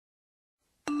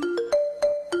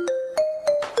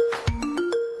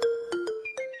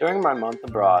During my month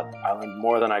abroad, I learned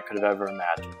more than I could have ever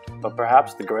imagined, but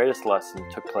perhaps the greatest lesson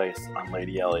took place on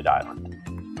Lady Elliot Island.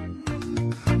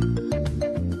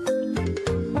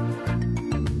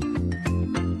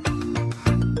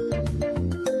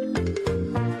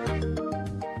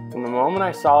 From the moment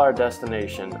I saw our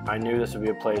destination, I knew this would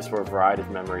be a place where a variety of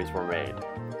memories were made.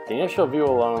 The initial view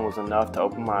alone was enough to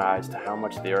open my eyes to how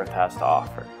much the Earth has to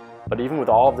offer, but even with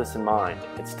all of this in mind,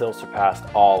 it still surpassed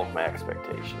all of my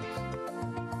expectations.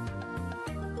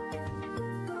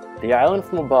 The island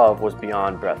from above was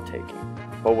beyond breathtaking,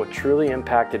 but what truly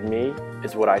impacted me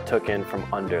is what I took in from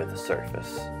under the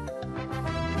surface.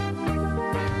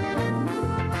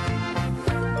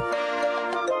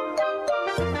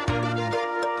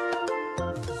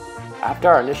 After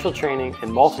our initial training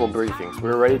and multiple briefings,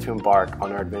 we were ready to embark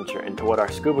on our adventure into what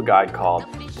our scuba guide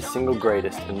called the single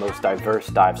greatest and most diverse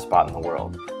dive spot in the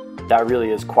world. That really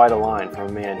is quite a line from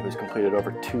a man who's completed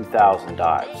over 2,000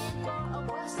 dives.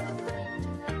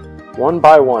 One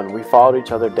by one, we followed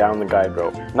each other down the guide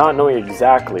rope, not knowing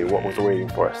exactly what was waiting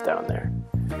for us down there.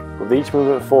 With each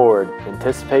movement forward,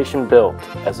 anticipation built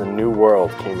as a new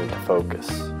world came into focus.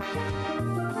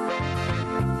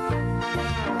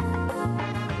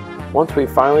 Once we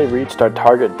finally reached our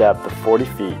target depth of 40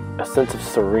 feet, a sense of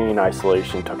serene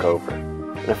isolation took over,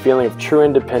 and a feeling of true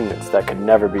independence that could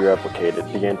never be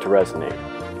replicated began to resonate,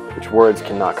 which words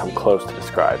cannot come close to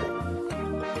describing.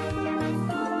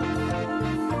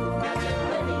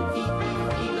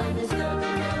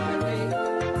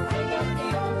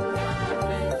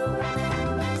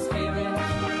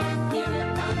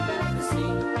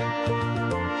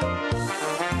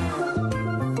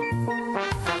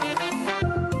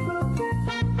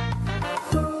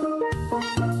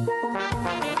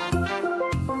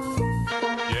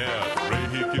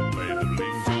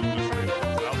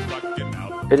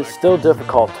 It is still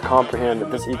difficult to comprehend that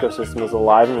this ecosystem is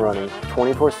alive and running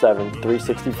 24/7,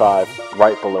 365,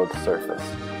 right below the surface.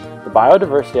 The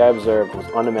biodiversity I observed was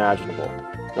unimaginable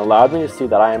and allowed me to see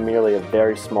that I am merely a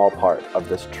very small part of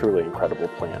this truly incredible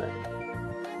planet.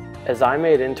 As I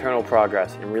made internal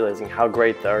progress in realizing how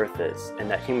great the Earth is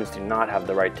and that humans do not have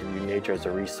the right to view nature as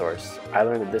a resource, I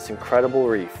learned that this incredible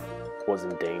reef was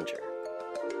in danger.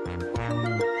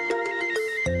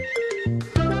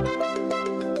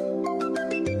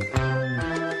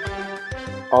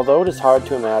 Although it is hard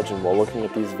to imagine while looking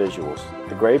at these visuals,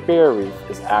 the Great Barrier Reef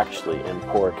is actually in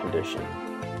poor condition.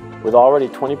 With already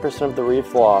 20% of the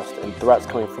reef lost and threats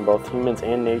coming from both humans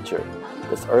and nature,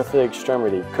 this earthly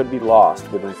extremity could be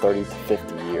lost within 30 to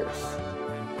 50 years.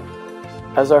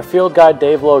 As our field guide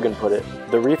Dave Logan put it,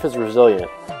 the reef is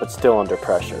resilient, but still under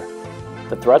pressure.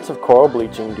 The threats of coral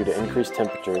bleaching due to increased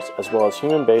temperatures, as well as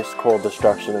human-based coral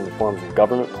destruction in the forms of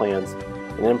government plans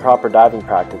and improper diving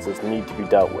practices need to be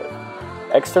dealt with.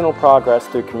 External progress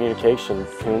through communication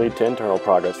can lead to internal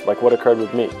progress, like what occurred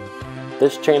with me.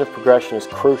 This chain of progression is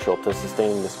crucial to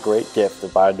sustaining this great gift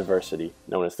of biodiversity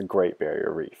known as the Great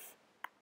Barrier Reef.